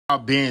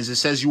Bans, it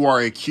says you are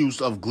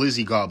accused of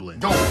glizzy gobbling.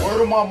 Don't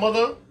word of my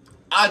mother.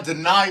 I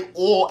deny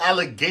all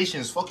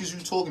allegations. Fuck is you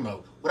talking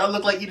about? What I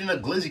look like eating a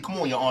glizzy? Come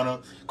on, Your Honor.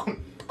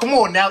 Come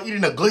on now,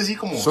 eating a glizzy?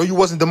 Come on. So you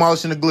wasn't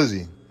demolishing the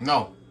glizzy?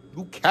 No.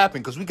 You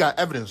capping, because we got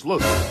evidence.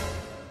 Look.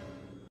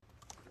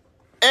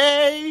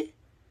 Hey.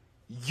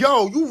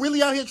 Yo, you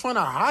really out here trying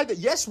to hide it?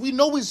 Yes, we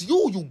know it's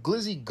you, you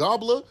glizzy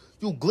gobbler,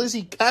 you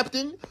glizzy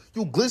captain,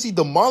 you glizzy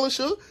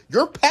demolisher.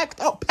 You're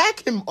packed out.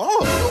 Pack him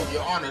up. Yo,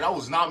 Your Honor, that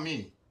was not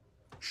me.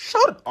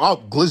 Shut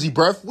up, glizzy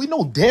breath. We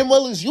know damn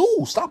well it's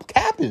you. Stop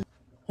capping.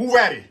 Who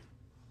ratted?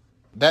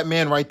 That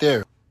man right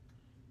there.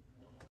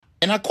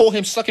 And I call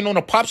him sucking on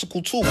a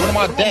popsicle too. What am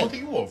I dead?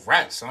 You a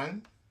rat,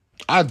 son.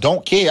 I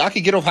don't care. I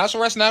could get off house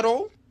arrest now,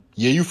 though.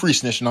 Yeah, you free,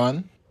 snitch,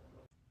 none.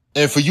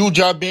 And for you,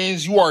 Job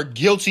Bands, you are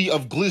guilty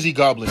of glizzy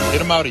gobbling.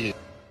 Get him out of here.